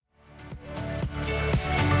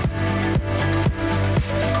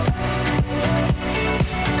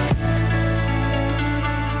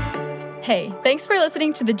Thanks for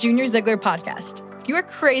listening to the Junior Ziegler podcast. If you are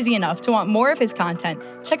crazy enough to want more of his content,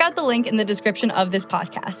 check out the link in the description of this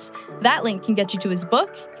podcast. That link can get you to his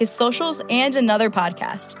book, his socials, and another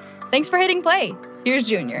podcast. Thanks for hitting play. Here's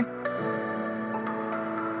Junior.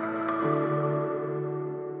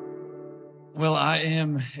 Well, I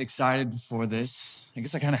am excited for this. I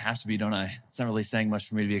guess I kind of have to be, don't I? It's not really saying much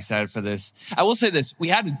for me to be excited for this. I will say this.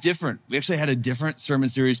 We actually had a different sermon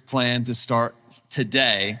series planned to start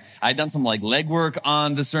today. I'd done some legwork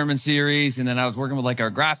on the sermon series, and then I was working with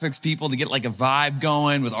our graphics people to get a vibe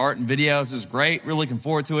going with art and videos. This is great. Really looking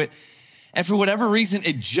forward to it. And for whatever reason,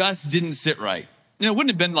 it just didn't sit right. It wouldn't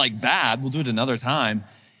have been bad. We'll do it another time.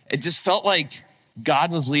 It just felt like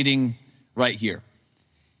God was leading right here.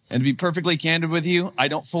 And to be perfectly candid with you, I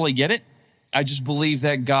don't fully get it. I just believe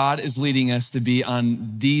that God is leading us to be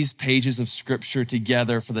on these pages of scripture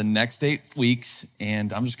together for the next 8 weeks.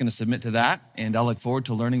 And I'm just going to submit to that. And I'll look forward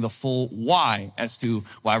to learning the full why as to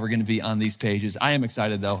why we're going to be on these pages. I am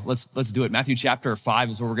excited though. Let's do it. Matthew chapter 5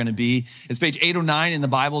 is where we're going to be. It's page 809 in the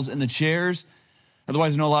Bibles in the chairs.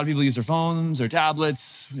 Otherwise, I know a lot of people use their phones or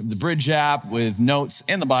tablets, the Bridge app with notes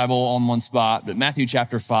and the Bible all in one spot. But Matthew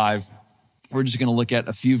chapter 5, we're just going to look at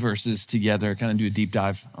a few verses together, kind of do a deep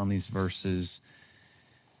dive on these verses.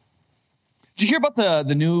 Did you hear about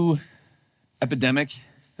the new epidemic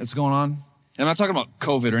that's going on? I'm not talking about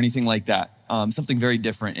COVID or anything like that. Something very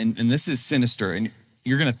different. And this is sinister. And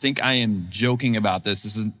you're going to think I am joking about this.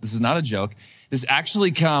 This is not a joke. This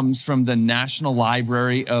actually comes from the National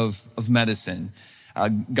Library of Medicine.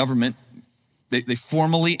 Government, they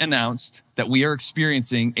formally announced that we are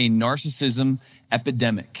experiencing a narcissism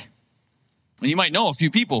epidemic. And you might know a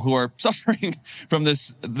few people who are suffering from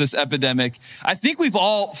this epidemic. I think we've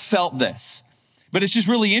all felt this, but it's just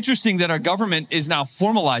really interesting that our government is now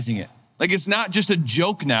formalizing it. It's not just a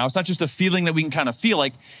joke now. It's not just a feeling that we can kind of feel.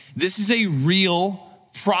 This is a real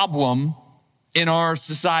problem in our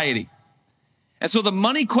society. And so the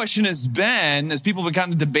money question has been, as people have been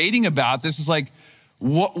kind of debating about this, is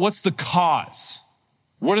what's the cause?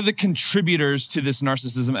 What are the contributors to this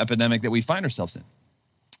narcissism epidemic that we find ourselves in?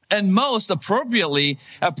 And most appropriately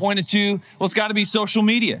have pointed to, well, it's got to be social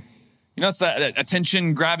media. It's that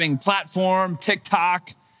attention-grabbing platform, TikTok.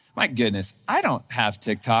 My goodness, I don't have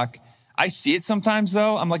TikTok. I see it sometimes,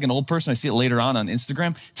 though. I'm like an old person. I see it later on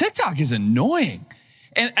Instagram. TikTok is annoying.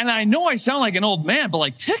 And I know I sound like an old man,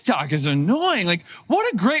 but TikTok is annoying.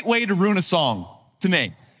 What a great way to ruin a song to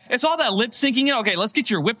me. It's all that lip syncing. Okay, let's get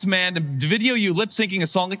your whipped man to video you lip syncing a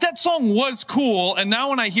song. That song was cool. And now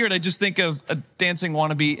when I hear it, I just think of a dancing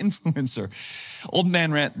wannabe influencer. Old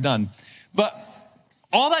man rant done. But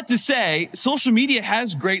all that to say, social media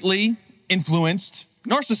has greatly influenced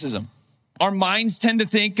narcissism. Our minds tend to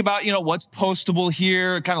think about, what's postable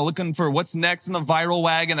here, kind of looking for what's next in the viral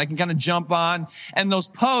wagon I can kind of jump on. And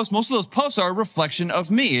most of those posts are a reflection of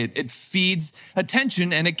me. It feeds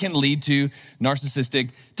attention and it can lead to narcissistic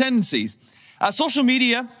tendencies. Social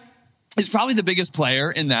media is probably the biggest player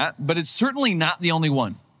in that, but it's certainly not the only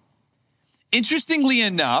one. Interestingly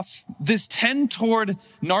enough, this tend toward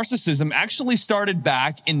narcissism actually started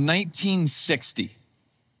back in 1960.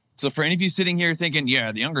 So for any of you sitting here thinking,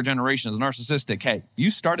 yeah, the younger generation is narcissistic, hey,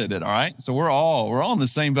 you started it, all right? So we're all in the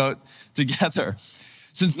same boat together.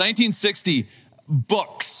 Since 1960,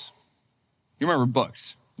 books. You remember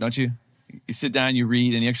books, don't you? You sit down, you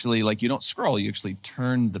read, and you actually, you don't scroll. You actually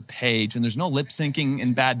turn the page, and there's no lip syncing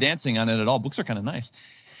and bad dancing on it at all. Books are kind of nice.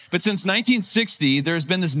 But since 1960, there's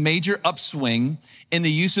been this major upswing in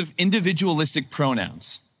the use of individualistic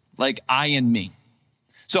pronouns, like I and me.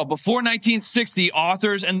 So before 1960,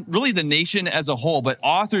 authors, and really the nation as a whole, but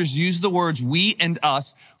authors used the words we and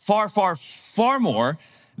us far, far, far more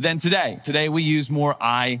than today. Today we use more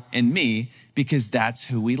I and me because that's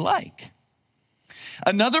who we like.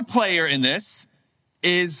 Another player in this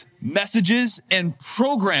is messages and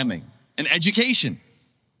programming and education.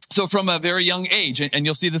 So from a very young age, and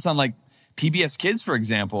you'll see this on PBS Kids, for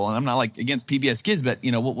example, and I'm not against PBS Kids, but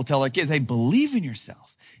we'll tell our kids, hey, believe in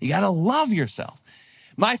yourself. You got to love yourself.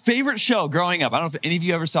 My favorite show growing up, I don't know if any of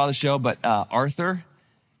you ever saw the show, but Arthur.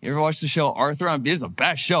 You ever watched the show Arthur? It's a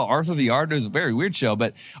best show. Arthur the Art is a very weird show,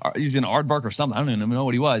 but he's an aardvark or something. I don't even know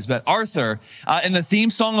what he was. But Arthur, and the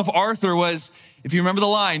theme song of Arthur was, if you remember the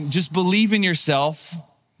line, just believe in yourself.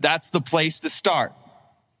 That's the place to start.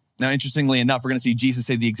 Now, interestingly enough, we're going to see Jesus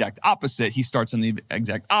say the exact opposite. He starts in the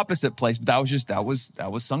exact opposite place, but that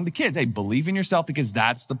was sung to kids. Hey, believe in yourself because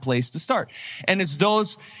that's the place to start. And it's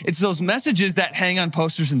those messages that hang on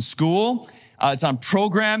posters in school. It's on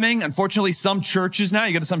programming. Unfortunately, some churches now,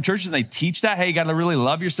 you go to some churches and they teach that. Hey, you got to really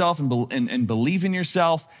love yourself and believe in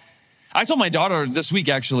yourself. I told my daughter this week,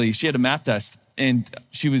 actually, she had a math test and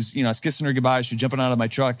she was, I was kissing her goodbye. She was jumping out of my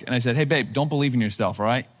truck. And I said, hey, babe, don't believe in yourself, all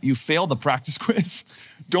right? You failed the practice quiz.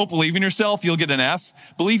 Don't believe in yourself. You'll get an F.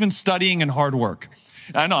 Believe in studying and hard work.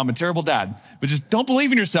 I know I'm a terrible dad, but just don't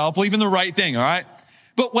believe in yourself. Believe in the right thing, all right?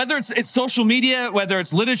 But whether it's social media, whether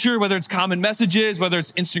it's literature, whether it's common messages, whether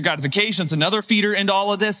it's instant gratification, it's another feeder into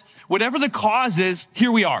all of this. Whatever the cause is,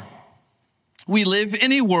 here we are. We live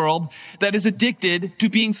in a world that is addicted to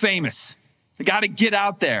being famous. We got to get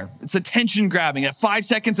out there. It's attention grabbing. At 5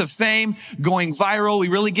 seconds of fame, going viral, we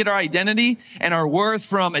really get our identity and our worth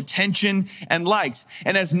from attention and likes.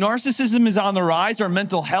 And as narcissism is on the rise, our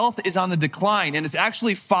mental health is on the decline. And it's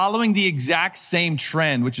actually following the exact same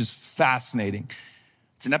trend, which is fascinating.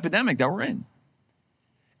 It's an epidemic that we're in.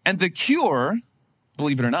 And the cure,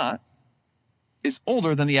 believe it or not, is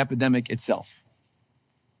older than the epidemic itself.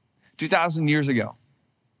 2,000 years ago,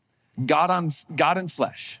 God in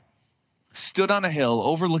flesh stood on a hill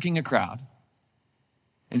overlooking a crowd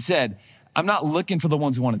and said, I'm not looking for the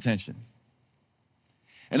ones who want attention.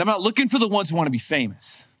 And I'm not looking for the ones who want to be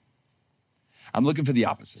famous. I'm looking for the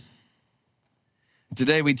opposite.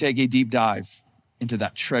 Today we take a deep dive into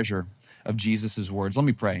that treasure of Jesus' words. Let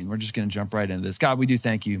me pray, and we're just going to jump right into this. God, we do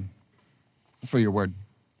thank you for your word.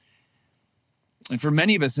 And for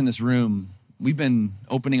many of us in this room, we've been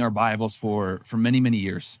opening our Bibles for many, many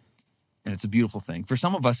years. And it's a beautiful thing. For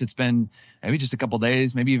some of us, it's been maybe just a couple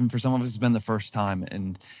days. Maybe even for some of us, it's been the first time.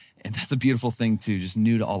 And that's a beautiful thing too, just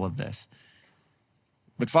new to all of this.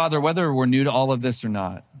 But Father, whether we're new to all of this or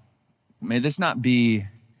not, may this not be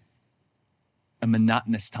a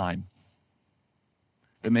monotonous time.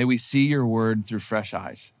 But may we see your word through fresh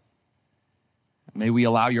eyes. May we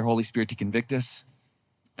allow your Holy Spirit to convict us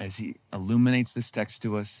as he illuminates this text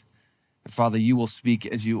to us. But Father, you will speak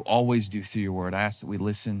as you always do through your word. I ask that we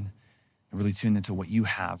listen and really tune into what you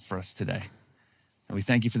have for us today. And we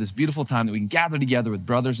thank you for this beautiful time that we can gather together with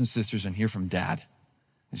brothers and sisters and hear from Dad.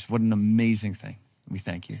 Just what an amazing thing. We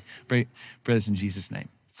thank you. Pray this in Jesus' name.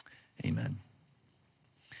 Amen.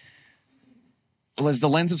 Well, as the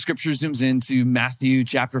lens of Scripture zooms into Matthew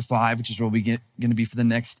chapter 5, which is where we're going to be for the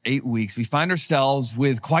next 8 weeks, we find ourselves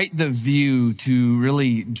with quite the view to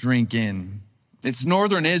really drink in. It's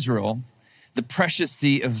northern Israel, the precious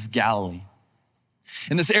Sea of Galilee.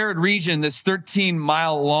 In this arid region, this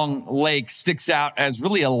 13-mile-long lake sticks out as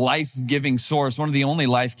really a life-giving source, one of the only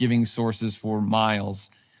life-giving sources for miles.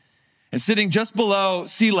 And sitting just below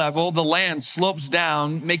sea level, the land slopes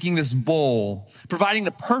down, making this bowl, providing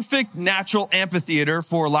the perfect natural amphitheater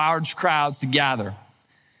for large crowds to gather.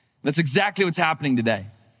 That's exactly what's happening today.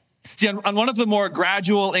 See, on one of the more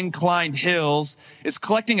gradual inclined hills is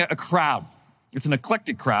collecting a crowd. It's an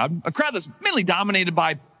eclectic crowd, a crowd that's mainly dominated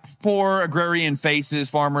by poor agrarian faces,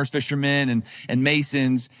 farmers, fishermen, and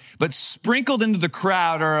masons. But sprinkled into the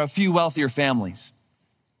crowd are a few wealthier families.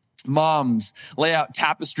 Moms lay out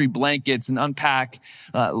tapestry blankets and unpack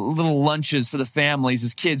little lunches for the families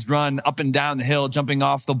as kids run up and down the hill, jumping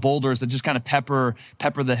off the boulders that just kind of pepper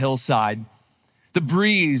the hillside. The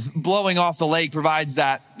breeze blowing off the lake provides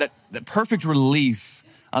that perfect relief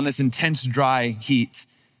on this intense dry heat.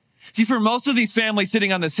 See, for most of these families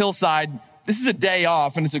sitting on this hillside, this is a day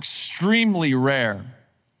off, and it's extremely rare.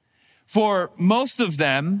 For most of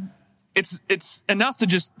them, it's enough to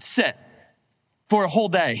just sit for a whole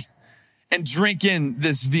day and drink in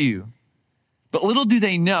this view. But little do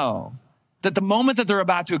they know that the moment that they're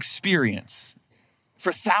about to experience,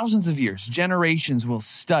 for thousands of years, generations will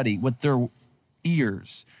study what their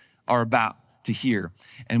ears are about to hear.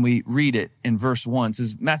 And we read it in verse 1. It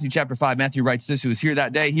says, Matthew chapter 5, Matthew writes this, who was here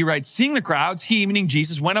that day. He writes, seeing the crowds, he, meaning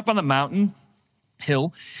Jesus, went up on the mountain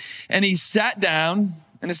hill, and he sat down,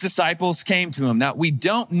 and his disciples came to him. Now, we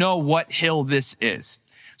don't know what hill this is.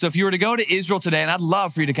 So if you were to go to Israel today, and I'd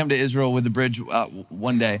love for you to come to Israel with the bridge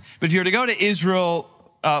one day, but if you were to go to Israel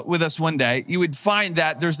with us one day, you would find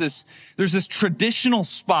that there's this traditional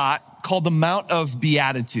spot called the Mount of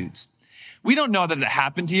Beatitudes. We don't know that it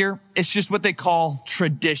happened here. It's just what they call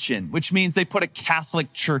tradition, which means they put a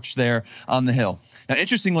Catholic church there on the hill. Now,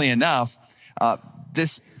 interestingly enough,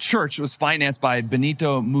 this church was financed by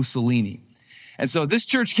Benito Mussolini. And so this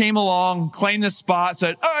church came along, claimed this spot,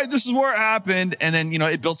 said, all right, this is where it happened. And then,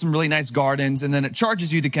 it built some really nice gardens. And then it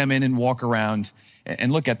charges you to come in and walk around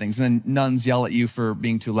and look at things. And then nuns yell at you for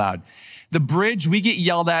being too loud. The bridge, we get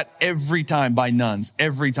yelled at every time by nuns,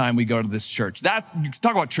 every time we go to this church. You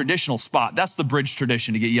talk about traditional spot. That's the bridge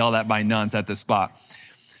tradition, to get yelled at by nuns at this spot.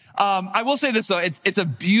 I will say this though, it's a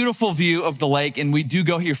beautiful view of the lake, and we do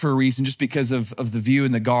go here for a reason, just because of the view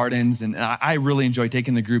and the gardens. And I really enjoy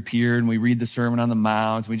taking the group here, and we read the Sermon on the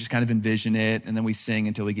Mount. We just kind of envision it, and then we sing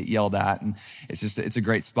until we get yelled at, and it's a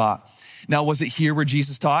great spot. Now, was it here where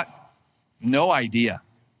Jesus taught? No idea.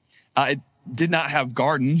 It did not have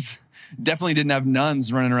gardens. Definitely didn't have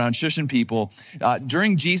nuns running around shushing people.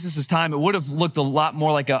 During Jesus' time, it would have looked a lot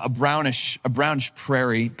more like a brownish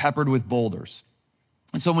prairie peppered with boulders.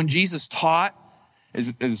 And so when Jesus taught,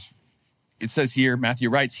 as it says here, Matthew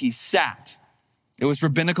writes, he sat. It was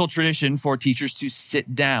rabbinical tradition for teachers to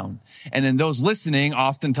sit down. And then those listening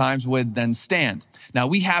oftentimes would then stand. Now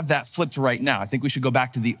we have that flipped right now. I think we should go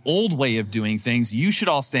back to the old way of doing things. You should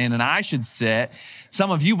all stand and I should sit.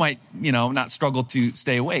 Some of you might, not struggle to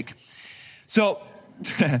stay awake. So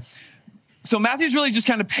Matthew's really just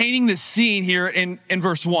kind of painting this scene here in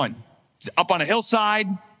verse 1. Up on a hillside,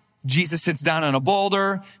 Jesus sits down on a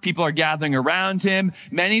boulder. People are gathering around him.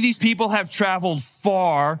 Many of these people have traveled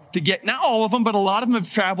far to get, not all of them, but a lot of them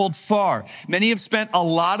have traveled far. Many have spent a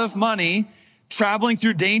lot of money traveling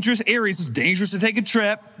through dangerous areas. It's dangerous to take a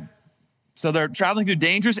trip. So they're traveling through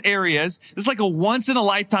dangerous areas. It's like a once in a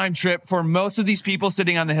lifetime trip for most of these people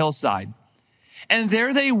sitting on the hillside. And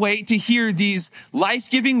there they wait to hear these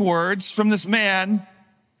life-giving words from this man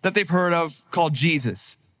that they've heard of called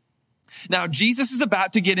Jesus. Now, Jesus is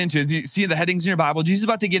about to get into, as you see the headings in your Bible, Jesus is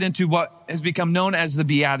about to get into what has become known as the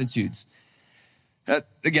Beatitudes.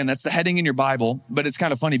 Again, that's the heading in your Bible, but it's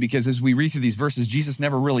kind of funny because as we read through these verses, Jesus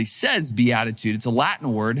never really says beatitude. It's a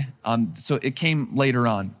Latin word, so it came later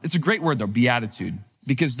on. It's a great word, though, beatitude,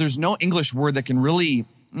 because there's no English word that can really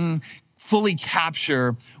fully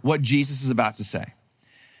capture what Jesus is about to say.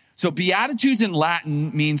 So beatitudes in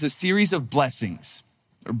Latin means a series of blessings,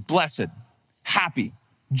 or blessed, happy,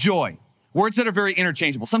 joy, words that are very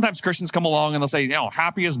interchangeable. Sometimes Christians come along and they'll say,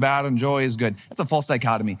 happy is bad and joy is good. That's a false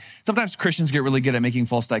dichotomy. Sometimes Christians get really good at making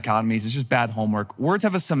false dichotomies. It's just bad homework. Words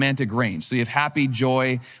have a semantic range. So you have happy,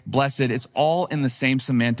 joy, blessed. It's all in the same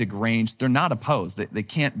semantic range. They're not opposed. They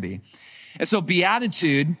can't be. And so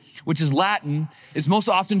beatitude, which is Latin, is most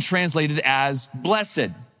often translated as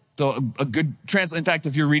blessed. So a good translation. In fact,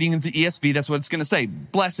 if you're reading in the ESV, that's what it's going to say,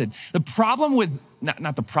 blessed. The problem with,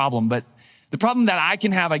 not the problem, but the problem that I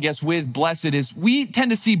can have, I guess, with blessed is we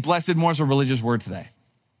tend to see blessed more as a religious word today.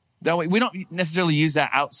 We don't necessarily use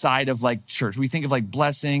that outside of like church. We think of like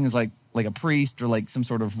blessing as like a priest or like some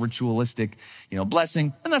sort of ritualistic,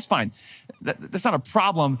 blessing, and that's fine. That's not a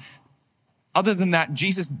problem. Other than that,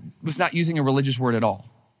 Jesus was not using a religious word at all.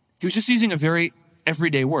 He was just using a very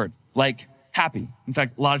everyday word, like happy. In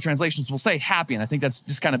fact, a lot of translations will say happy, and I think that's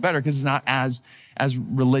just kind of better because it's not as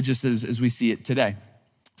religious as we see it today.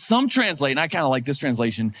 Some translate, and I kind of like this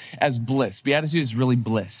translation, as bliss. Beatitude is really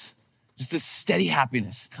bliss. Just this steady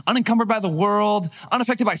happiness, unencumbered by the world,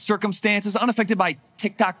 unaffected by circumstances, unaffected by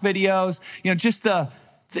TikTok videos, just the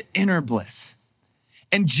inner bliss.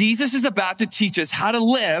 And Jesus is about to teach us how to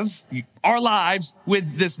live our lives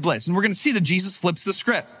with this bliss. And we're going to see that Jesus flips the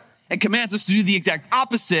script and commands us to do the exact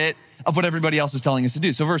opposite of what everybody else is telling us to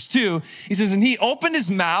do. So verse 2, he says, and he opened his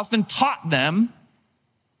mouth and taught them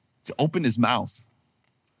to open his mouth.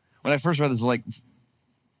 When I first read this,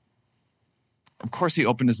 of course he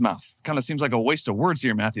opened his mouth. Kind of seems like a waste of words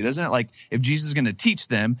here, Matthew, doesn't it? Like if Jesus is going to teach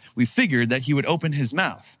them, we figured that he would open his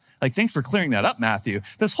mouth. Like, thanks for clearing that up, Matthew.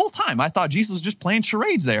 This whole time, I thought Jesus was just playing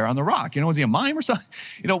charades there on the rock. Was he a mime or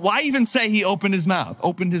something? Why even say he opened his mouth?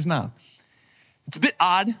 It's a bit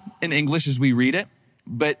odd in English as we read it,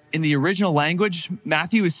 but in the original language, what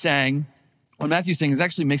Matthew's saying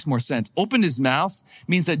actually makes more sense. Opened his mouth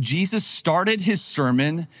means that Jesus started his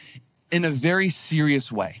sermon in a very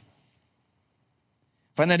serious way.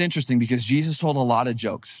 I find that interesting because Jesus told a lot of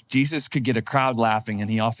jokes. Jesus could get a crowd laughing,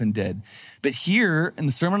 and he often did. But here in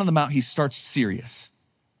the Sermon on the Mount, he starts serious.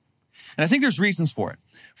 And I think there's reasons for it.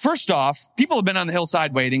 First off, people have been on the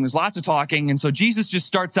hillside waiting. There's lots of talking. And so Jesus just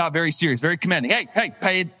starts out very serious, very commanding.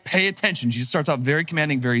 Hey, pay attention. Jesus starts out very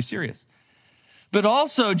commanding, very serious. But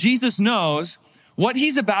also, Jesus knows what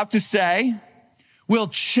he's about to say will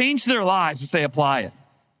change their lives if they apply it.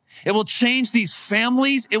 It will change these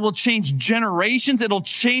families. It will change generations. It'll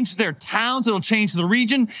change their towns. It'll change the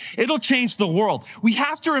region. It'll change the world. We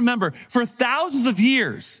have to remember, for thousands of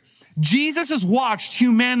years, Jesus has watched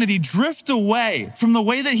humanity drift away from the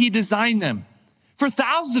way that he designed them. For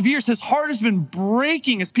thousands of years, his heart has been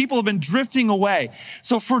breaking as people have been drifting away.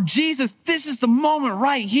 So for Jesus, this is the moment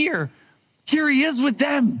right here. Here he is with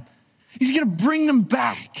them. He's going to bring them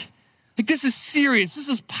back. This is serious. This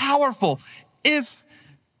is powerful if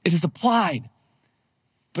it is applied.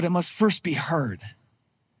 But it must first be heard.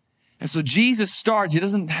 And so Jesus starts, he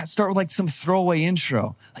doesn't start with like some throwaway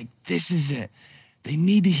intro. Like, this is it. They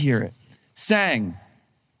need to hear it. Sang,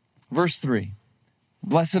 verse 3,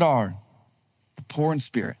 blessed are the poor in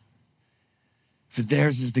spirit, for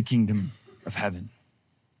theirs is the kingdom of heaven.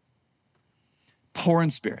 Poor in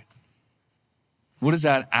spirit. What does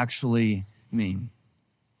that actually mean?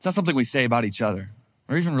 It's not something we say about each other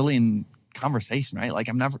or even really in conversation, right? Like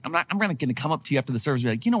I'm going to come up to you after the service and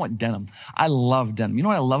be like, you know what, Denham? I love Denham. You know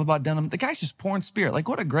what I love about Denham? The guy's just poor in spirit. Like,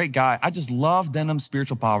 what a great guy. I just love Denham's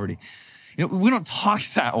spiritual poverty. You know, we don't talk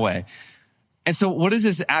that way. And so what does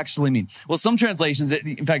this actually mean? Well, some translations,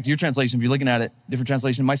 in fact, your translation, if you're looking at it, different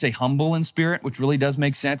translation might say humble in spirit, which really does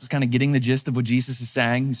make sense. It's kind of getting the gist of what Jesus is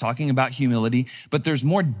saying. He's talking about humility, but there's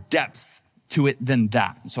more depth to it than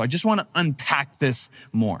that. So I just want to unpack this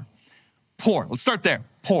more. Poor, let's start there.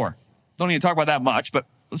 Poor. Don't need to talk about that much, but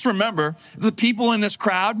let's remember the people in this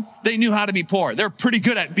crowd, they knew how to be poor. They're pretty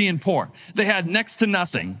good at being poor. They had next to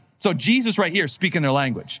nothing. So Jesus right here speaking their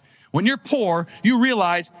language. When you're poor, you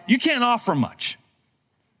realize you can't offer much.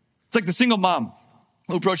 It's like the single mom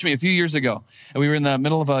who approached me a few years ago. And we were in the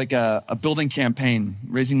middle of like a building campaign,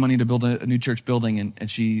 raising money to build a new church building.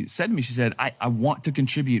 And she said to me, she said, I want to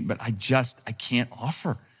contribute, but I can't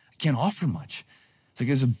offer. I can't offer much. It's like,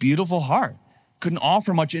 it's a beautiful heart. Couldn't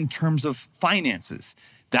offer much in terms of finances.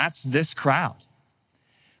 That's this crowd.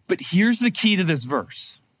 But here's the key to this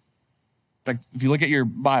verse. In fact, if you look at your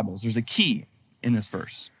Bibles, there's a key in this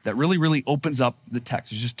verse that really, really opens up the text.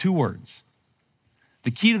 There's just two words. The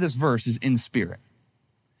key to this verse is in spirit.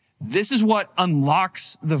 This is what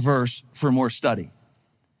unlocks the verse for more study.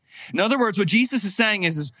 In other words, what Jesus is saying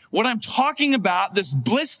is what I'm talking about, this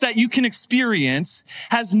bliss that you can experience,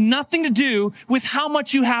 has nothing to do with how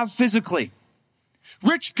much you have physically.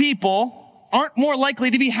 Rich people aren't more likely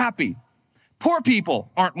to be happy. Poor people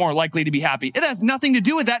aren't more likely to be happy. It has nothing to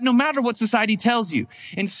do with that, no matter what society tells you.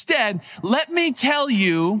 Instead, let me tell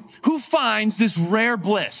you who finds this rare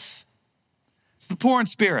bliss. It's the poor in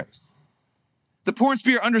spirit. The poor in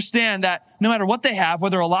spirit understand that no matter what they have,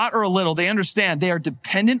 whether a lot or a little, they understand they are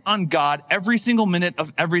dependent on God every single minute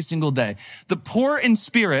of every single day. The poor in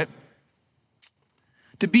spirit,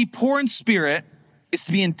 to be poor in spirit is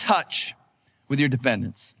to be in touch with your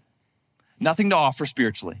dependence. Nothing to offer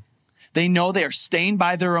spiritually. They know they are stained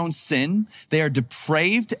by their own sin. They are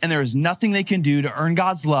depraved, and there is nothing they can do to earn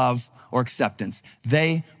God's love or acceptance.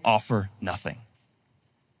 They offer nothing.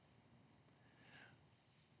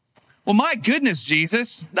 Well, my goodness,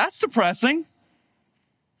 Jesus, that's depressing.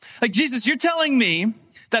 Like, Jesus, you're telling me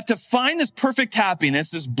that to find this perfect happiness,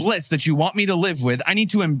 this bliss that you want me to live with, I need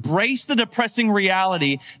to embrace the depressing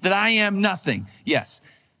reality that I am nothing. Yes,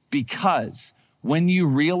 because when you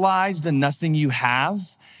realize the nothing you have,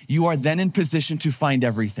 you are then in position to find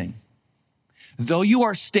everything. Though you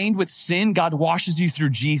are stained with sin, God washes you through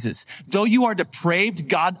Jesus. Though you are depraved,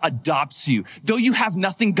 God adopts you. Though you have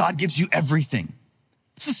nothing, God gives you everything.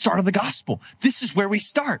 It's the start of the gospel. This is where we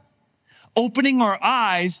start. Opening our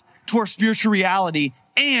eyes to our spiritual reality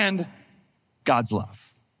and God's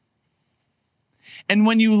love. And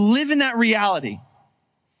when you live in that reality,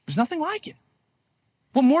 there's nothing like it.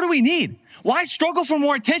 What more do we need? Why struggle for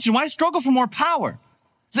more attention? Why struggle for more power?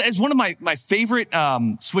 As one of my favorite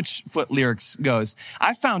Switchfoot lyrics goes,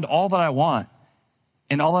 I found all that I want,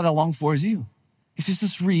 and all that I long for is you. It's just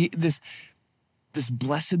this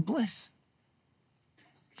blessed bliss.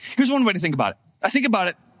 Here's one way to think about it. I think about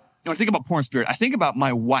it, when I think about poor in spirit, I think about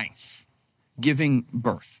my wife giving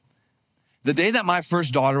birth. The day that my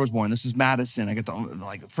first daughter was born, this was Madison, I got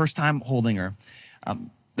the first time holding her.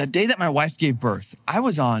 That day that my wife gave birth, I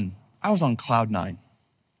was on cloud nine.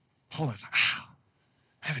 I was like,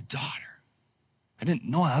 I have a daughter. I didn't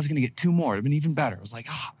know I was going to get two more. It would have been even better. I was like,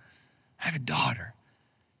 I have a daughter.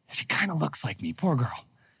 And she kind of looks like me. Poor girl.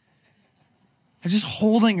 And just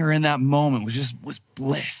holding her in that moment was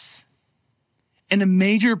bliss. And a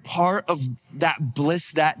major part of that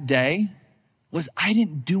bliss that day was I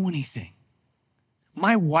didn't do anything.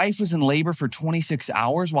 My wife was in labor for 26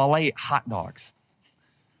 hours while I ate hot dogs.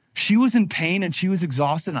 She was in pain and she was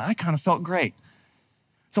exhausted, and I kind of felt great.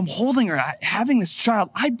 So I'm holding her, having this child.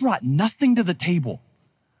 I brought nothing to the table.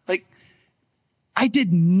 Like, I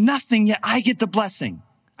did nothing, yet I get the blessing.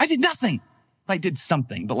 I did nothing. I did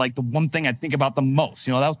something, but like the one thing I think about the most,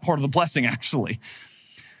 that was part of the blessing, actually.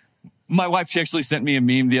 My wife, she actually sent me a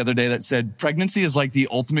meme the other day that said, pregnancy is like the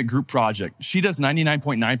ultimate group project. She does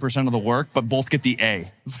 99.9% of the work, but both get the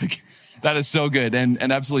A. It's like, that is so good and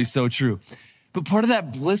absolutely so true. But part of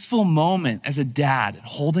that blissful moment as a dad,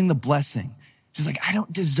 holding the blessing, she's like, I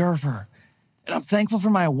don't deserve her. And I'm thankful for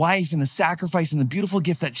my wife and the sacrifice and the beautiful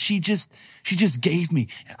gift that she just gave me.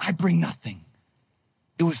 And I bring nothing.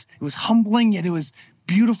 It was humbling, yet it was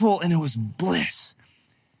beautiful, and it was bliss.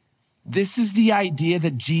 This is the idea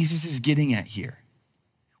that Jesus is getting at here.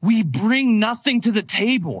 We bring nothing to the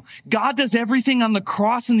table. God does everything on the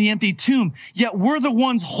cross and the empty tomb, yet we're the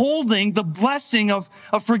ones holding the blessing of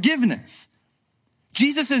forgiveness.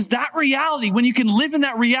 Jesus says that reality, when you can live in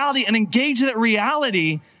that reality and engage that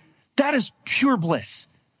reality, that is pure bliss.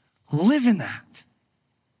 Live in that.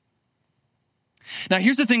 Now,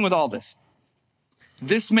 here's the thing with all this.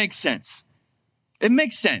 This makes sense. It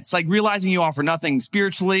makes sense. Like realizing you offer nothing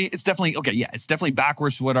spiritually, it's definitely, it's definitely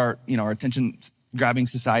backwards to what our attention grabbing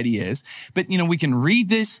society is. But, we can read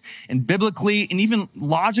this and biblically and even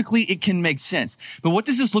logically, it can make sense. But what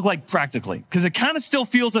does this look like practically? Because it kind of still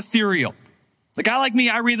feels ethereal. Like a guy like me,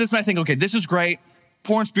 I read this and I think, okay, this is great.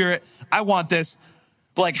 Poor in spirit. I want this.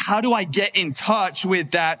 But like, how do I get in touch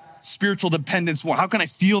with that spiritual dependence more? How can I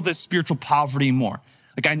feel this spiritual poverty more?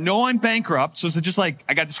 Like, I know I'm bankrupt. So is it just like,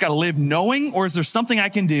 I just got to live knowing, or is there something I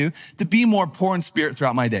can do to be more poor in spirit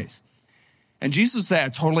throughout my days? And Jesus would say, I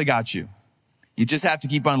totally got you. You just have to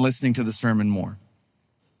keep on listening to the sermon more.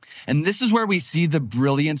 And this is where we see the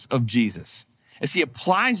brilliance of Jesus as he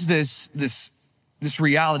applies this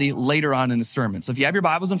reality later on in the sermon. So if you have your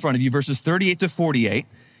Bibles in front of you, verses 38 to 48,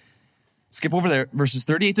 skip over there, verses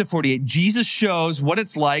 38 to 48, Jesus shows what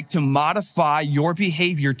it's like to modify your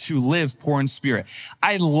behavior to live poor in spirit.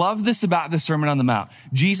 I love this about the Sermon on the Mount.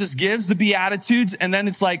 Jesus gives the Beatitudes, and then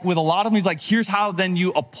it's like, with a lot of them, he's like, here's how then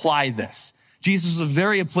you apply this. Jesus is a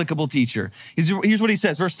very applicable teacher. Here's what he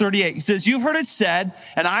says, verse 38. He says, you've heard it said,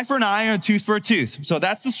 an eye for an eye and a tooth for a tooth. So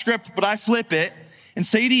that's the script, but I flip it and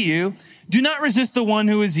say to you, do not resist the one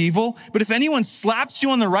who is evil, but if anyone slaps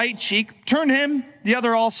you on the right cheek, turn him the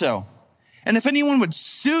other also. And if anyone would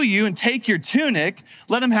sue you and take your tunic,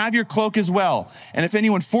 let him have your cloak as well. And if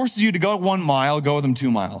anyone forces you to go 1 mile, go with them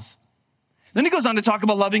 2 miles. Then he goes on to talk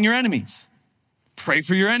about loving your enemies. Pray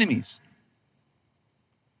for your enemies.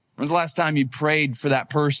 When's the last time you prayed for that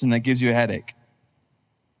person that gives you a headache?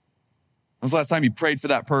 When's the last time you prayed for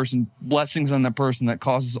that person, blessings on that person that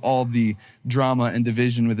causes all the drama and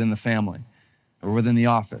division within the family or within the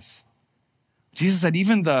office? Jesus said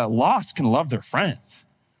even the lost can love their friends.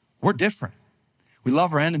 We're different. We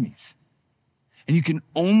love our enemies. And you can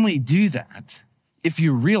only do that if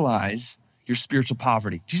you realize your spiritual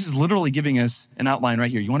poverty. Jesus is literally giving us an outline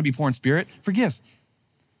right here. You want to be poor in spirit? Forgive.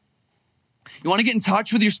 You want to get in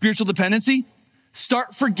touch with your spiritual dependency?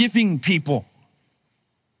 Start forgiving people.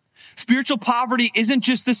 Spiritual poverty isn't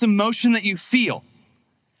just this emotion that you feel.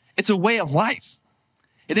 It's a way of life.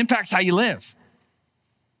 It impacts how you live.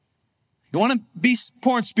 You want to be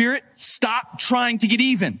poor in spirit? Stop trying to get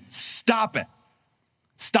even. Stop it.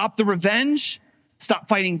 Stop the revenge. Stop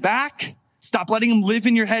fighting back. Stop letting them live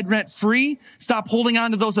in your head rent free. Stop holding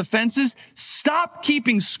on to those offenses. Stop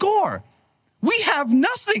keeping score. We have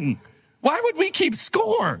nothing. Why would we keep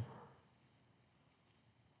score?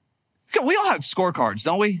 We all have scorecards,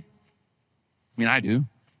 don't we? I mean, I do.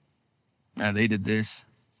 They did this.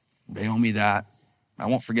 They owe me that. I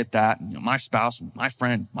won't forget that. My spouse, my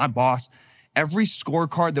friend, my boss. Every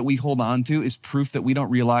scorecard that we hold on to is proof that we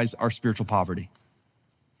don't realize our spiritual poverty.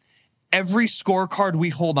 Every scorecard we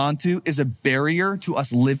hold on to is a barrier to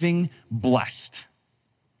us living blessed.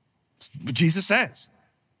 That's what Jesus says.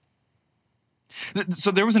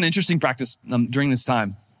 So there was an interesting practice during this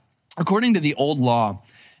time. According to the old law,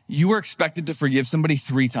 you were expected to forgive somebody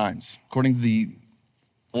 3 times, according to the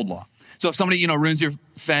old law. So if somebody, ruins your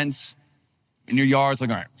fence in your yard, it's like,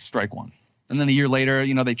 all right, strike 1. And then a year later,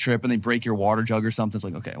 they trip and they break your water jug or something. It's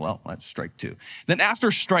like, okay, well, that's strike 2. Then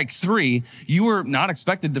after strike 3, you were not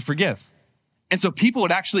expected to forgive. And so people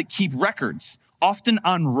would actually keep records, often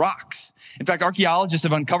on rocks. In fact, archaeologists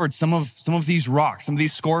have uncovered some of these rocks, some of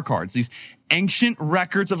these scorecards, these ancient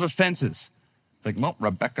records of offenses. Like, well,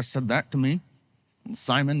 Rebecca said that to me. And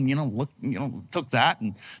Simon, took that,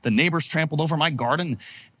 and the neighbors trampled over my garden.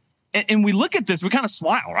 And we look at this, we kind of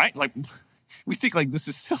smile, right? Like, we think like, this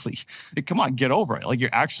is silly. Like, come on, get over it. Like,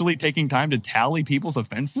 you're actually taking time to tally people's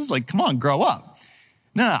offenses? Like, come on, grow up.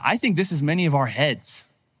 No, I think this is many of our heads.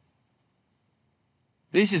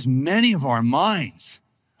 This is many of our minds.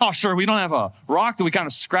 Oh, sure, we don't have a rock that we kind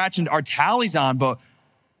of scratch our tallies on, but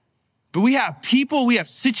we have people, we have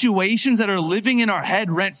situations that are living in our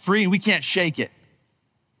head rent-free, and we can't shake it.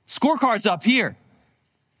 Scorecards up here.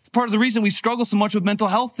 It's part of the reason we struggle so much with mental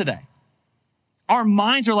health today. Our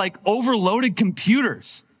minds are like overloaded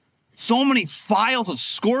computers. So many files of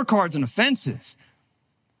scorecards and offenses.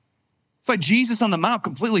 That's why Jesus on the Mount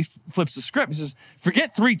completely flips the script. He says,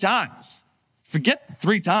 forget 3 times. Forget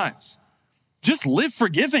 3 times. Just live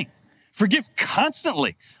forgiving. Forgive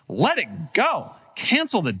constantly. Let it go.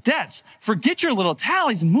 Cancel the debts. Forget your little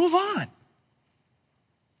tallies and move on.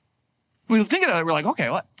 We think about it, we're like, okay,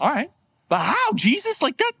 what? All right. But how, Jesus?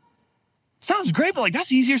 Like, that sounds great, but like,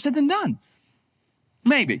 that's easier said than done.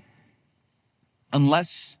 Maybe.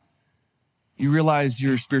 Unless you realize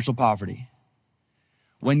your spiritual poverty.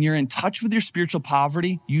 When you're in touch with your spiritual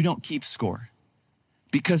poverty, you don't keep score.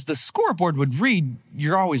 Because the scoreboard would read,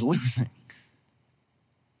 you're always losing.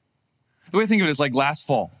 The way I think of it is like last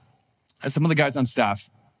fall, some of the guys on staff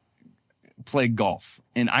play golf,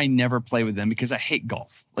 and I never play with them because I hate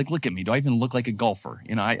golf. Like, look at me. Do I even look like a golfer?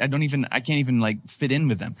 You know, I can't even like fit in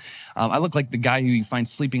with them. I look like the guy who you find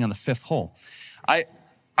sleeping on the 5th hole. I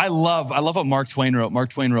love what Mark Twain wrote. Mark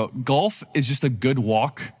Twain wrote, golf is just a good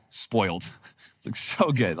walk spoiled. It's like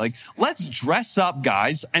so good. Like, let's dress up,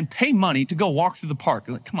 guys, and pay money to go walk through the park.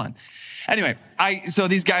 Like, come on. Anyway, so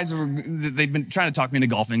these guys, they've been trying to talk me into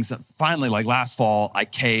golfing. So finally, like last fall, I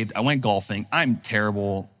caved. I went golfing. I'm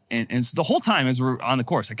terrible. And so the whole time as we're on the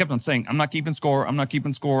course, I kept on saying, I'm not keeping score. I'm not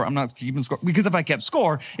keeping score. I'm not keeping score. Because if I kept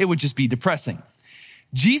score, it would just be depressing.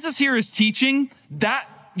 Jesus here is teaching that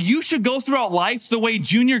you should go throughout life the way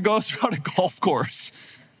Junior goes throughout a golf course.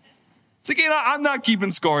 Thinking, I'm not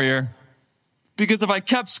keeping score here. Because if I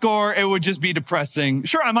kept score, it would just be depressing.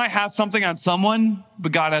 Sure, I might have something on someone,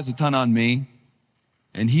 but God has a ton on me.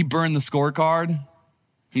 And he burned the scorecard.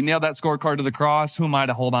 He nailed that scorecard to the cross. Who am I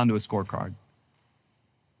to hold on to a scorecard?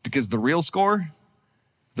 Because the real score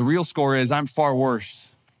is I'm far worse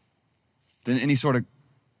than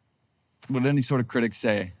what any sort of critics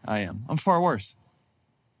say I am. I'm far worse.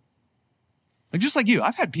 Like, just like you,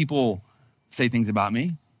 I've had people say things about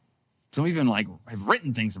me. Some even like have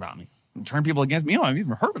written things about me and turn people against me. I've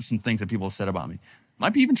even heard of some things that people have said about me.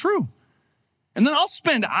 Might be even true. And then I'll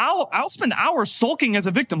spend hours sulking as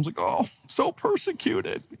a victim. Like, oh, I'm so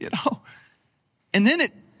persecuted, you know. And then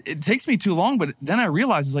it takes me too long, but then I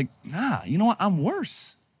realize it's like, nah, you know what? I'm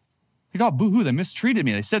worse. Like, oh, boo-hoo, they mistreated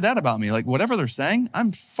me. They said that about me. Like, whatever they're saying,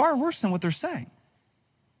 I'm far worse than what they're saying.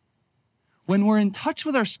 When we're in touch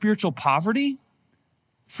with our spiritual poverty,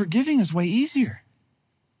 forgiving is way easier.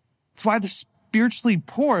 It's why the spiritually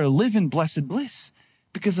poor live in blessed bliss,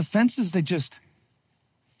 because offenses, they just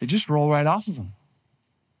roll right off of them.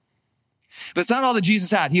 But it's not all that Jesus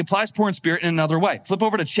had. He applies poor in spirit in another way. Flip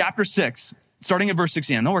over to chapter 6, starting in verse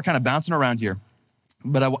 16. I know we're kind of bouncing around here,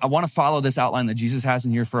 but I want to follow this outline that Jesus has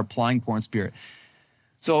in here for applying poor in spirit.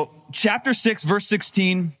 So chapter 6, verse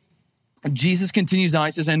 16, Jesus continues on.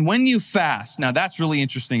 He says, and when you fast, now that's really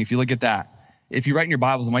interesting if you look at that. If you write in your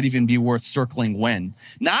Bibles, it might even be worth circling when.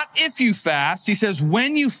 Not if you fast, he says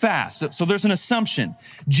when you fast. So there's an assumption.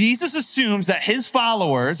 Jesus assumes that his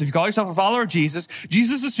followers, if you call yourself a follower of Jesus,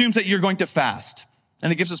 Jesus assumes that you're going to fast.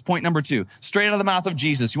 And it gives us point number 2, straight out of the mouth of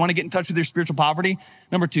Jesus. You want to get in touch with your spiritual poverty?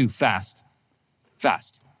 Number 2, fast.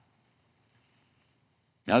 Fast.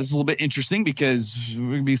 Now, this is a little bit interesting because there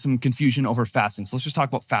will be some confusion over fasting. So let's just talk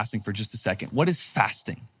about fasting for just a second. What is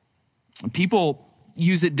fasting? People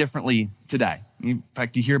use it differently today. In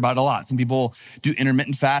fact, you hear about it a lot. Some people do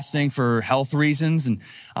intermittent fasting for health reasons. And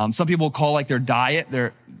some people call like their diet,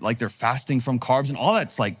 they're fasting from carbs, and all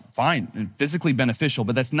that's like fine and physically beneficial,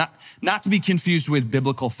 but that's not to be confused with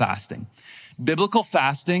biblical fasting. Biblical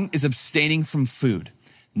fasting is abstaining from food,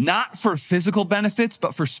 not for physical benefits,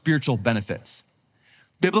 but for spiritual benefits.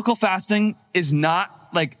 Biblical fasting is not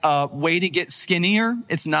like a way to get skinnier.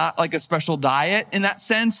 It's not like a special diet in that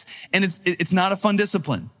sense. And it's not a fun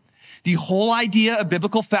discipline. The whole idea of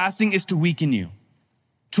biblical fasting is to weaken you,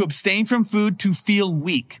 to abstain from food, to feel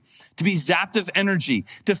weak, to be zapped of energy,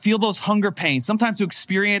 to feel those hunger pains, sometimes to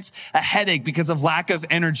experience a headache because of lack of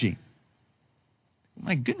energy.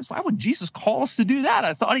 My goodness, why would Jesus call us to do that?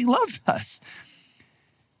 I thought he loved us.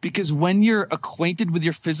 Because when you're acquainted with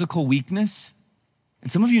your physical weakness,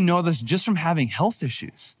 and some of you know this just from having health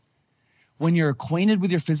issues. When you're acquainted with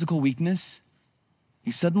your physical weakness,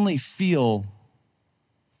 you suddenly feel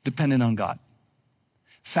dependent on God.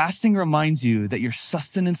 Fasting reminds you that your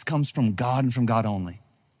sustenance comes from God and from God only.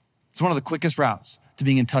 It's one of the quickest routes to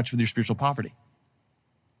being in touch with your spiritual poverty.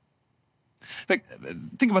 In fact,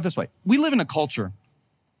 think about it this way. We live in a culture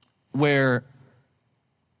where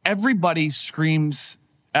everybody screams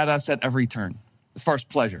at us at every turn as far as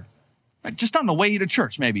pleasure. Right? Just on the way to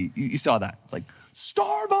church, maybe you saw that. It's like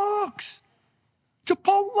Starbucks,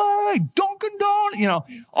 Chipotle, Dunkin'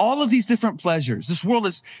 Donuts, all of these different pleasures. This world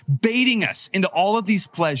is baiting us into all of these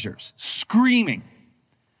pleasures, screaming.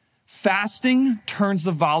 Fasting turns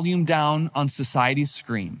the volume down on society's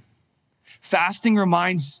scream. Fasting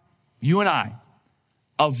reminds you and I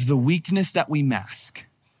of the weakness that we mask.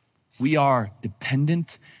 We are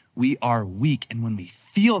dependent, we are weak. And when we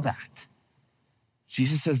feel that,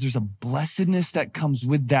 Jesus says there's a blessedness that comes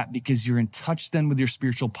with that because you're in touch then with your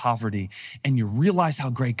spiritual poverty and you realize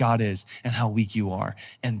how great God is and how weak you are.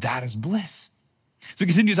 And that is bliss. So he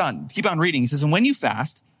continues on, keep on reading. He says, and when you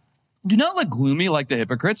fast, do not look gloomy like the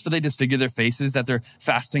hypocrites, for they disfigure their faces that their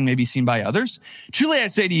fasting may be seen by others. Truly I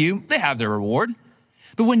say to you, they have their reward.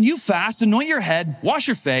 But when you fast, anoint your head, wash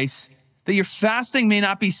your face, that your fasting may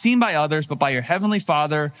not be seen by others, but by your heavenly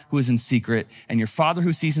Father who is in secret, and your Father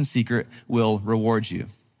who sees in secret will reward you.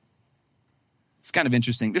 It's kind of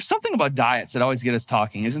interesting. There's something about diets that always get us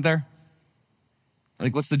talking, isn't there?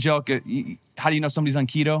 Like, what's the joke? How do you know somebody's on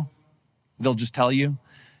keto? They'll just tell you.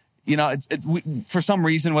 You know, for some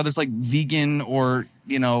reason, whether it's like vegan or,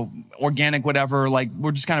 organic, whatever, like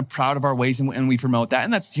we're just kind of proud of our ways and we promote that.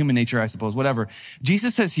 And that's human nature, I suppose, whatever.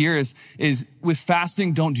 Jesus says here is with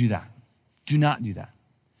fasting, don't do that. Do not do that.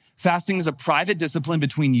 Fasting is a private discipline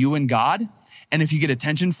between you and God. And if you get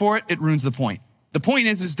attention for it, it ruins the point. The point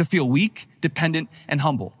is to feel weak, dependent, and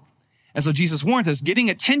humble. And so Jesus warns us, getting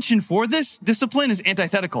attention for this discipline is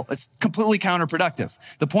antithetical. It's completely counterproductive.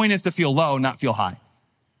 The point is to feel low, not feel high.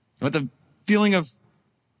 But the feeling of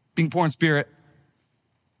being poor in spirit,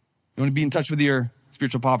 you want to be in touch with your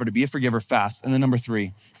spiritual poverty, be a forgiver, fast. And then number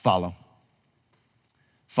 3, follow.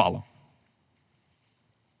 Follow.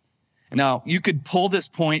 Now, you could pull this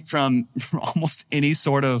point from almost any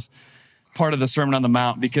sort of part of the Sermon on the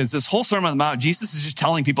Mount, because this whole Sermon on the Mount, Jesus is just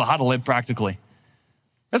telling people how to live practically.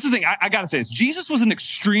 That's the thing. I got to say this. Jesus was an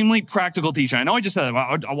extremely practical teacher. I know I just said it.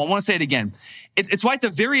 I want to say it again. It's why at the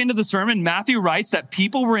very end of the sermon, Matthew writes that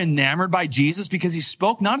people were enamored by Jesus because he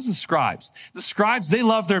spoke not as the scribes. The scribes, they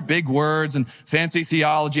love their big words and fancy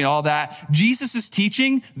theology and all that. Jesus'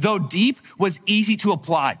 teaching, though deep, was easy to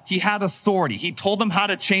apply. He had authority. He told them how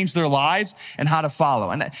to change their lives and how to follow.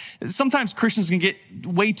 And sometimes Christians can get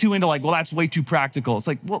way too into like, well, that's way too practical. It's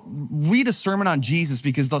like, well, read a sermon on Jesus,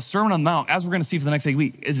 because the Sermon on the Mount, as we're going to see for the next 8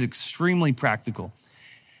 weeks, is extremely practical.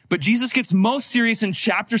 But Jesus gets most serious in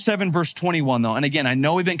chapter 7, verse 21, though. And again, I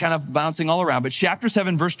know we've been kind of bouncing all around, but chapter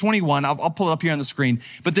 7, verse 21, I'll pull it up here on the screen.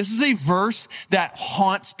 But this is a verse that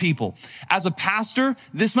haunts people. As a pastor,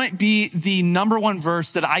 this might be the number one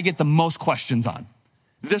verse that I get the most questions on.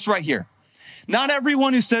 This right here. Not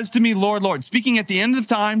everyone who says to me, Lord, Lord, speaking at the end of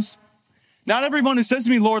times, not everyone who says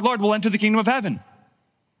to me, Lord, Lord, will enter the kingdom of heaven,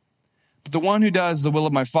 but the one who does the will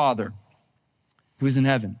of my Father who is in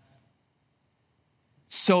heaven.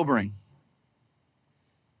 Sobering.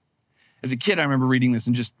 As a kid, I remember reading this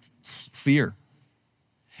and just fear.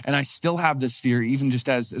 And I still have this fear, even just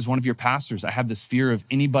as one of your pastors. I have this fear of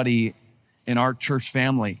anybody in our church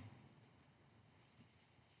family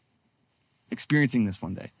experiencing this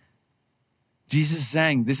one day. Jesus is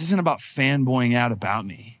saying, this isn't about fanboying out about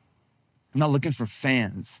me. I'm not looking for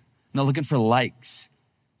fans. I'm not looking for likes.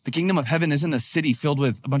 The kingdom of heaven isn't a city filled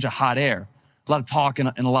with a bunch of hot air, a lot of talk and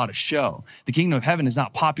a lot of show. The kingdom of heaven is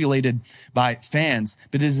not populated by fans,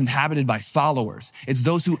 but it is inhabited by followers. It's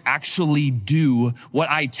those who actually do what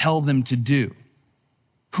I tell them to do,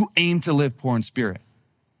 who aim to live poor in spirit,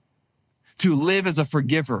 to live as a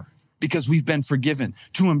forgiver because we've been forgiven,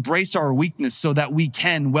 to embrace our weakness so that we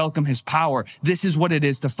can welcome his power. This is what it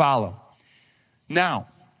is to follow. Now,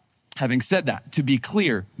 having said that, to be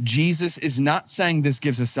clear, Jesus is not saying this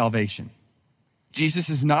gives us salvation. Jesus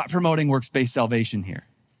is not promoting works-based salvation here.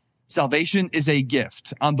 Salvation is a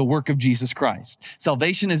gift on the work of Jesus Christ.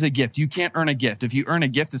 Salvation is a gift. You can't earn a gift. If you earn a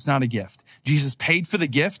gift, it's not a gift. Jesus paid for the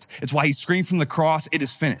gift. It's why he screamed from the cross, it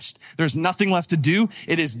is finished. There's nothing left to do.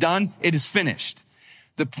 It is done. It is finished.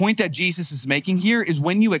 The point that Jesus is making here is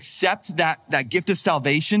when you accept that gift of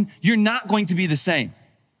salvation, you're not going to be the same.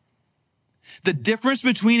 The difference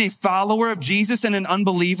between a follower of Jesus and an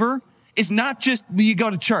unbeliever is not just when you go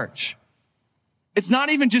to church. It's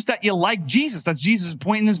not even just that you like Jesus. That's Jesus'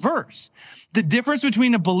 point in this verse. The difference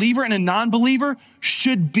between a believer and a non-believer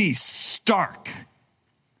should be stark.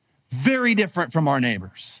 Very different from our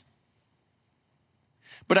neighbors.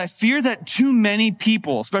 But I fear that too many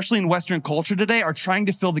people, especially in Western culture today, are trying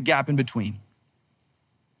to fill the gap in between.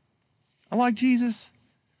 I like Jesus.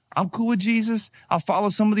 I'm cool with Jesus. I'll follow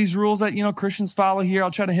some of these rules that, Christians follow here.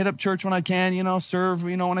 I'll try to hit up church when I can, serve,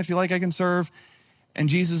 when I feel like I can serve. And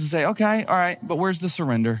Jesus will say, okay, all right, but where's the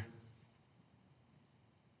surrender?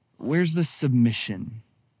 Where's the submission?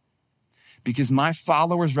 Because my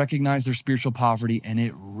followers recognize their spiritual poverty and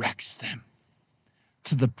it wrecks them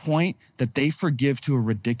to the point that they forgive to a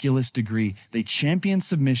ridiculous degree. They champion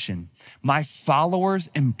submission. My followers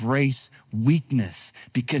embrace weakness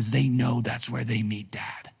because they know that's where they meet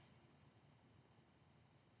Dad.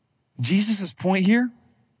 Jesus' point here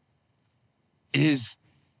is,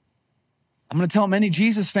 I'm going to tell many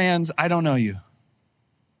Jesus fans, I don't know you.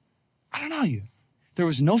 I don't know you. There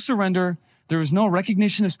was no surrender. There was no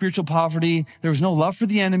recognition of spiritual poverty. There was no love for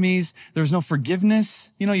the enemies. There was no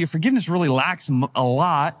forgiveness. Your forgiveness really lacks a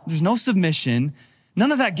lot. There's no submission.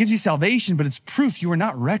 None of that gives you salvation, but it's proof you were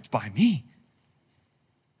not wrecked by me.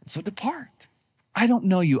 And so depart. I don't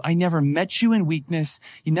know you. I never met you in weakness.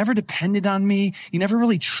 You never depended on me. You never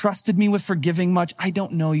really trusted me with forgiving much. I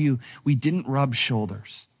don't know you. We didn't rub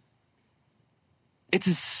shoulders. It's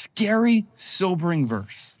a scary, sobering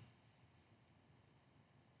verse.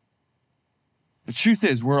 The truth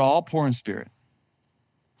is, we're all poor in spirit.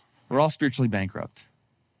 We're all spiritually bankrupt.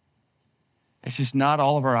 It's just not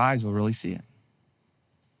all of our eyes will really see it.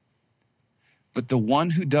 But the one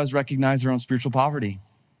who does recognize their own spiritual poverty,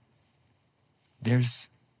 theirs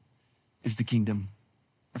is the kingdom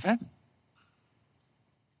of heaven.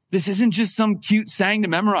 This isn't just some cute saying to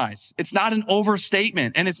memorize. It's not an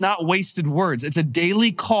overstatement, and it's not wasted words. It's a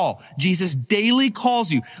daily call. Jesus daily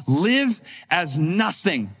calls you, live as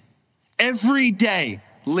nothing. Every day,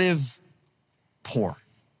 live poor.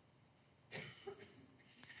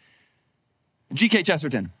 G.K.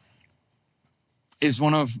 Chesterton is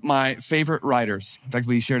one of my favorite writers. In fact,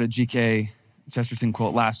 we shared a G.K. Chesterton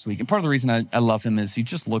quote last week. And part of the reason I love him is he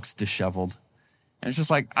just looks disheveled. And it's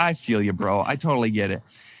just like, I feel you, bro. I totally get it.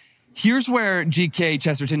 Here's where G.K.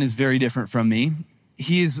 Chesterton is very different from me.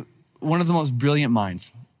 He is one of the most brilliant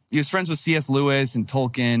minds. He was friends with C.S. Lewis and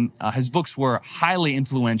Tolkien. His books were highly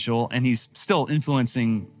influential, and he's still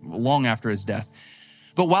influencing long after his death.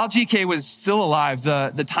 But while G.K. was still alive,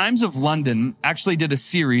 the Times of London actually did a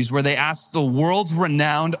series where they asked the world's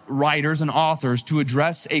renowned writers and authors to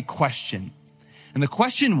address a question. And the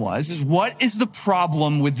question was, what is the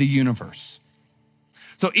problem with the universe?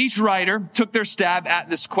 So each writer took their stab at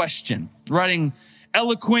this question, writing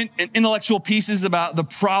eloquent and intellectual pieces about the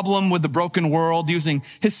problem with the broken world using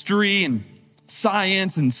history and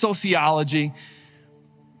science and sociology.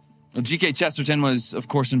 Well, G.K. Chesterton was, of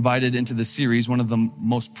course, invited into the series, one of the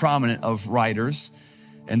most prominent of writers,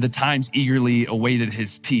 and the Times eagerly awaited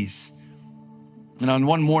his piece. And on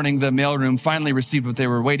one morning, the mailroom finally received what they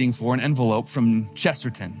were waiting for, an envelope from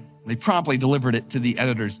Chesterton. They promptly delivered it to the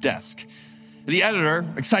editor's desk. The editor,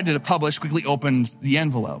 excited to publish, quickly opened the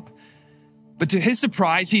envelope. But to his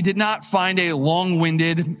surprise, he did not find a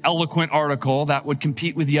long-winded, eloquent article that would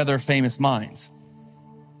compete with the other famous minds.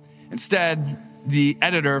 Instead, the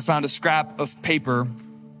editor found a scrap of paper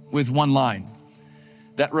with one line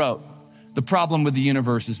that wrote, "The problem with the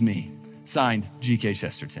universe is me," signed G.K.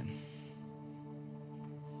 Chesterton.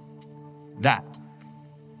 That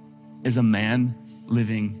is a man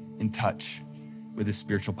living in touch with his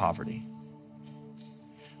spiritual poverty.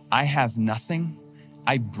 I have nothing.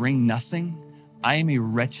 I bring nothing. I am a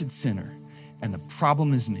wretched sinner, and the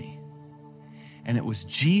problem is me. And it was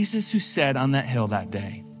Jesus who said on that hill that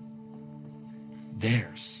day,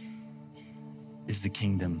 theirs is the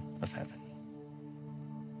kingdom of heaven.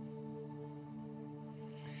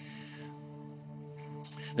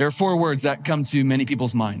 There are 4 words that come to many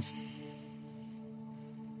people's minds.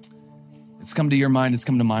 It's come to your mind, it's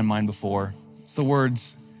come to my mind before. It's the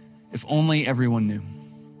words, if only everyone knew.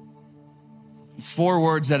 It's 4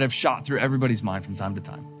 words that have shot through everybody's mind from time to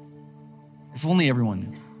time. If only everyone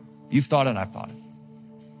knew. You've thought it, I've thought it.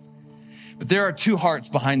 But there are 2 hearts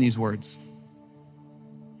behind these words.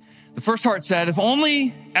 The first heart said, if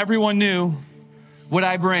only everyone knew what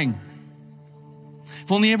I bring.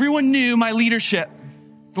 If only everyone knew my leadership.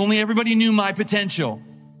 If only everybody knew my potential,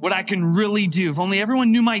 what I can really do. If only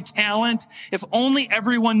everyone knew my talent. If only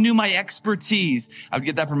everyone knew my expertise. I would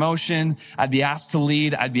get that promotion. I'd be asked to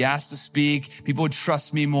lead. I'd be asked to speak. People would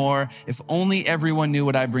trust me more. If only everyone knew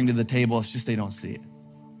what I bring to the table. It's just they don't see it.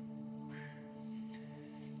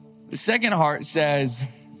 The second heart says,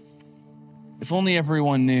 if only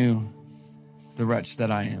everyone knew the wretch that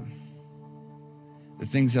I am, the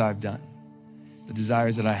things that I've done, the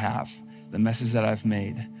desires that I have, the messes that I've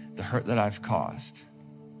made, the hurt that I've caused.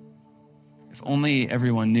 If only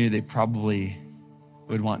everyone knew, they probably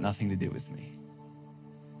would want nothing to do with me.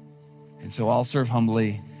 And so I'll serve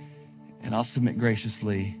humbly, and I'll submit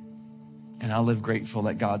graciously, and I'll live grateful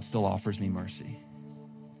that God still offers me mercy.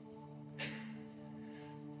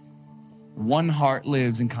 One heart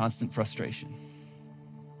lives in constant frustration.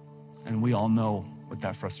 And we all know what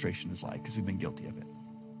that frustration is like because we've been guilty of it.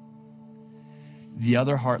 The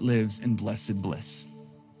other heart lives in blessed bliss.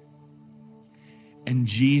 And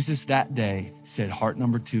Jesus that day said, heart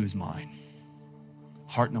number 2 is mine.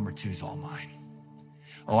 Heart number 2 is all mine.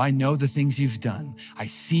 Oh, I know the things you've done. I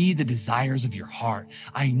see the desires of your heart.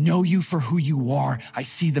 I know you for who you are. I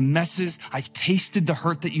see the messes. I've tasted the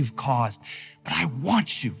hurt that you've caused, but I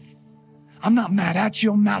want you. I'm not mad at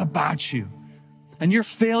you. I'm mad about you. And your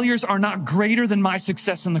failures are not greater than my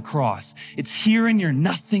success on the cross. It's here in your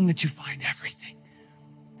nothing that you find everything.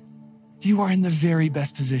 You are in the very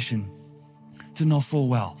best position to know full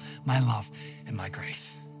well my love and my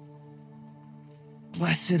grace.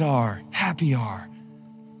 Blessed are, happy are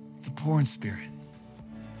the poor in spirit,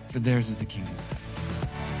 for theirs is the kingdom of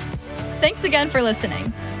heaven. Thanks again for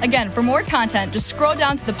listening. Again, for more content, just scroll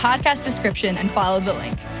down to the podcast description and follow the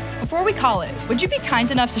link. Before we call it, would you be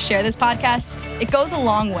kind enough to share this podcast? It goes a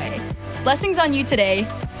long way. Blessings on you today.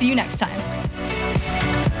 See you next time.